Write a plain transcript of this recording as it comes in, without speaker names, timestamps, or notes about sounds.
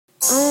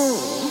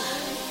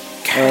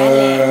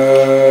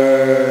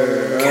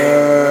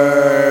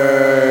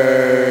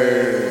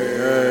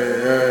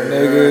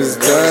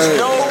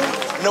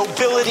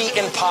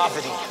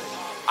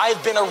I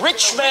have been a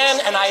rich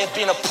man and I have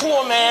been a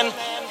poor man,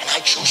 and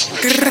I choose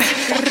rich.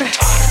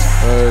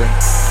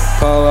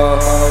 Polo,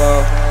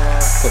 polo,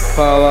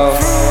 polo,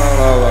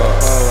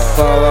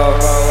 polo,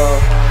 polo,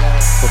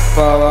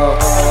 polo,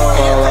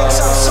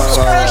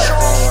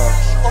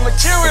 or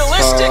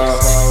materialistic,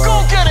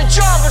 go get a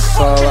job at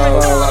fucking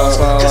McDonald's,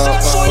 cause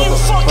that's all you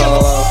fucking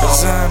want.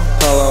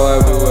 Polo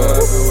everywhere,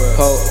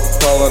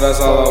 polo, that's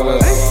all I wear.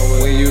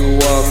 When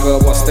you walk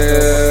up my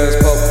stairs,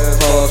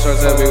 polo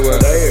shirts everywhere.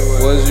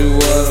 What you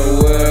wanna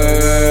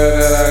wear?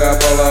 That I got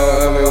polo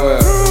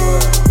everywhere.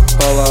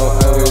 Polo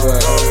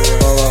everywhere,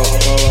 polo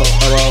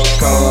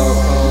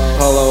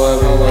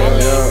everywhere.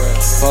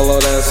 Polo,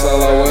 that's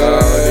all I wear.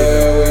 When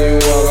you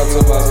walk up to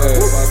my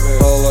stairs,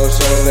 polo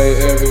shirts they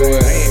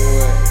everywhere.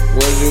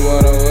 What you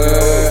wanna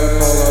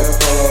wear?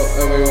 Polo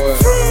everywhere.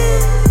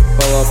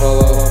 Polo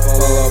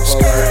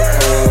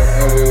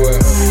everywhere.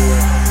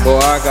 Boy, I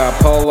got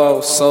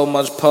polo, so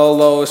much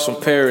polo, it's from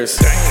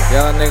Paris.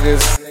 Y'all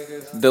niggas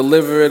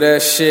deliver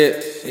that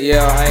shit.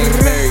 Yeah, I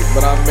ain't married,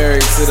 but I'm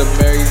married to the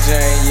Mary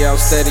Jane. Yeah, I'm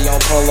steady on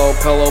polo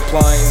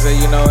planes, and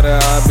you know that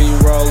I be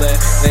rolling.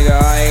 Nigga,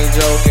 I ain't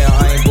joking,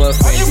 I ain't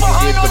bluffing. You can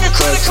get the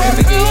discussion,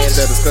 nigga, end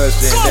that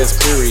discussion, that's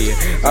period.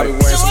 I be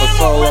wearing some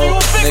polo,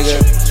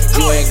 nigga.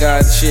 You ain't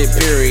got shit,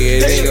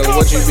 period. Nigga,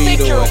 what you be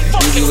doing?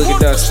 You be looking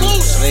dusty.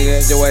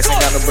 Nigga, your ass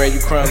ain't got no bread,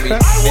 you crummy.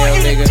 Damn,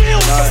 nigga,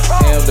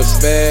 I am the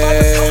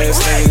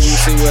best. Nigga, you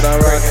see what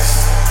I rock?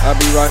 I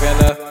be rocking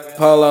a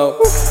polo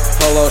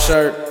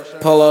shirt,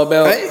 polo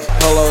belt,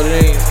 polo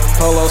jeans,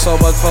 polo, so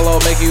much polo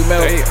make you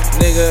melt.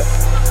 Nigga,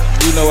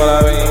 you know what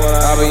I mean.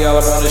 I be all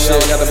up on this shit,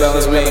 got the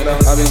balance beam.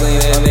 I be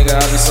leaning, nigga,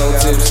 I be so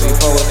tipsy.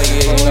 Polo,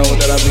 nigga, you know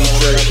that I be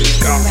tricky.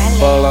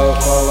 Polo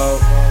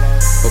everywhere.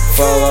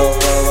 Polo,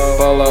 that's all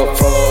I wear.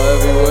 Polo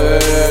everywhere.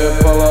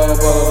 Polo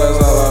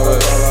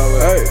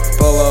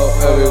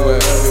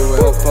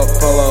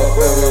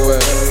everywhere.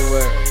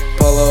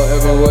 Polo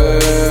everywhere.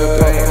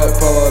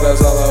 Polo,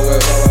 that's all I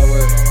wear.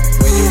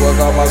 When you walk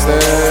off my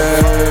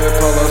stairs,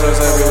 polo shirts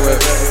everywhere.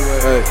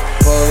 Hey,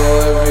 polo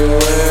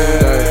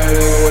everywhere.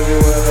 What you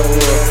wanna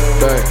wear?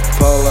 Hey,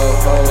 polo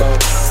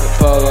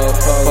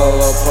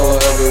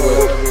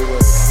everywhere.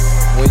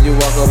 When you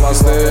walk up my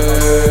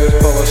stairs,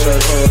 polo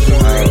shirts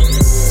everywhere.